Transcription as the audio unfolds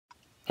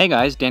Hey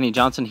guys, Danny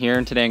Johnson here,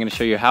 and today I'm going to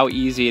show you how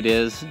easy it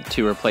is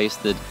to replace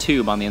the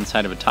tube on the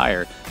inside of a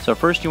tire. So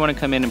first you want to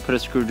come in and put a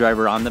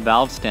screwdriver on the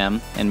valve stem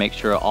and make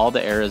sure all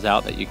the air is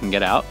out that you can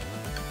get out.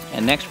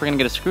 And next we're going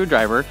to get a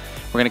screwdriver.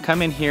 We're going to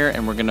come in here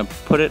and we're going to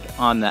put it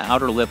on the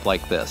outer lip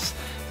like this.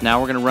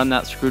 Now we're going to run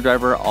that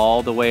screwdriver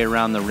all the way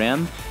around the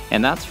rim,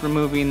 and that's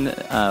removing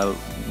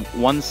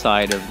one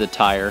side of the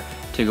tire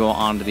to go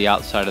onto the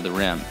outside of the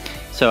rim.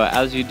 So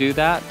as you do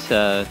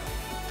that,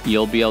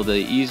 you'll be able to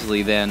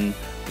easily then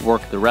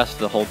work the rest of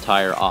the whole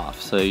tire off.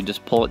 So you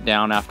just pull it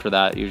down after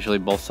that, usually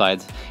both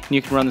sides, and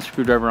you can run the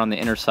screwdriver on the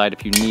inner side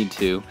if you need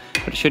to,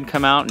 but it should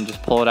come out, and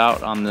just pull it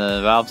out on the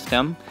valve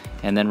stem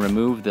and then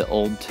remove the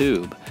old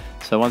tube.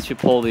 So once you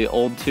pull the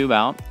old tube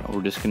out,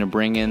 we're just going to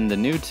bring in the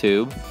new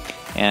tube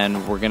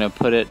and we're going to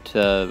put it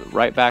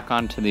right back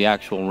onto the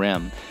actual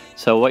rim.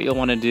 So what you'll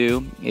want to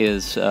do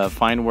is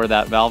find where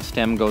that valve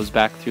stem goes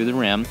back through the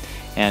rim,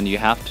 and you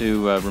have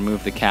to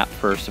remove the cap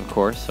first, of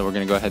course, so we're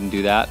going to go ahead and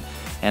do that.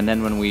 And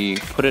then when we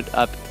put it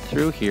up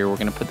through here, we're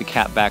going to put the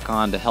cap back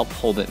on to help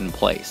hold it in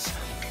place.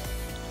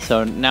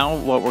 So now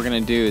what we're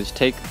going to do is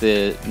take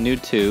the new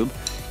tube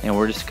and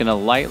we're just going to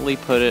lightly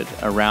put it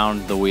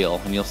around the wheel.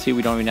 And you'll see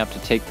we don't even have to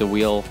take the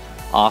wheel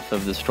off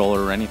of the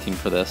stroller or anything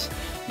for this.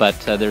 But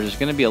there's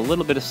going to be a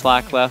little bit of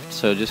slack left,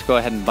 so just go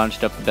ahead and bunch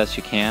it up the best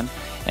you can.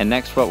 And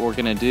next what we're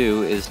going to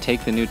do is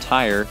take the new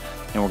tire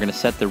and we're going to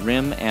set the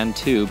rim and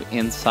tube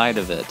inside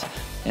of it.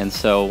 And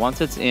so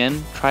once it's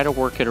in, try to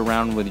work it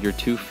around with your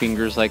two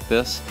fingers like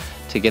this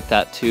to get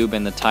that tube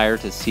and the tire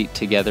to seat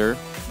together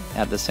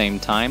at the same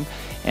time.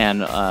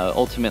 And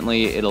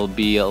ultimately it'll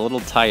be a little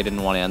tight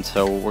in one end,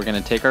 so we're going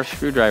to take our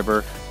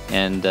screwdriver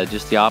and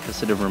just the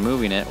opposite of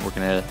removing it, we're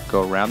going to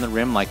go around the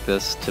rim like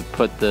this to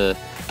put the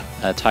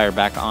tire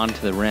back onto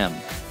the rim.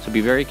 So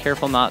be very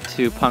careful not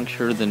to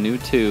puncture the new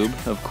tube,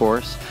 of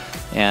course.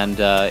 And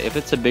if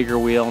it's a bigger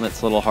wheel and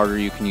it's a little harder,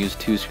 you can use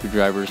two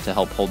screwdrivers to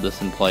help hold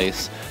this in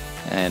place.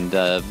 And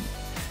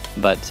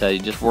you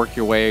just work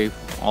your way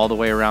all the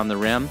way around the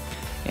rim,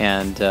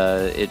 and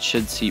it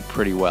should seat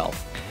pretty well.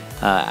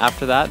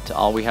 After that,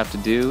 all we have to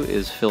do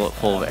is fill it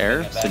full of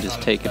air. So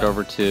just take it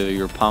over to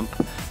your pump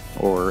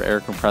or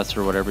air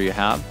compressor, whatever you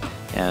have,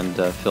 and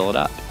fill it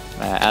up.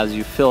 As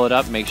you fill it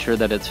up, make sure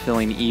that it's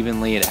filling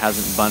evenly, it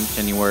hasn't bunched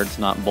anywhere, it's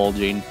not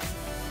bulging.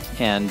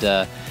 And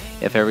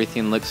if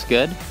everything looks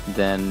good,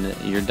 then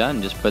you're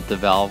done. Just put the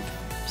valve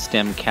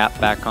stem cap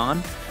back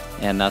on,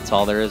 and that's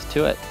all there is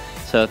to it.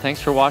 So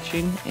thanks for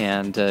watching,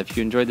 and if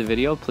you enjoyed the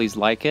video, please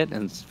like it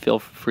and feel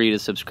free to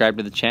subscribe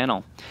to the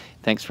channel.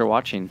 Thanks for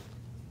watching.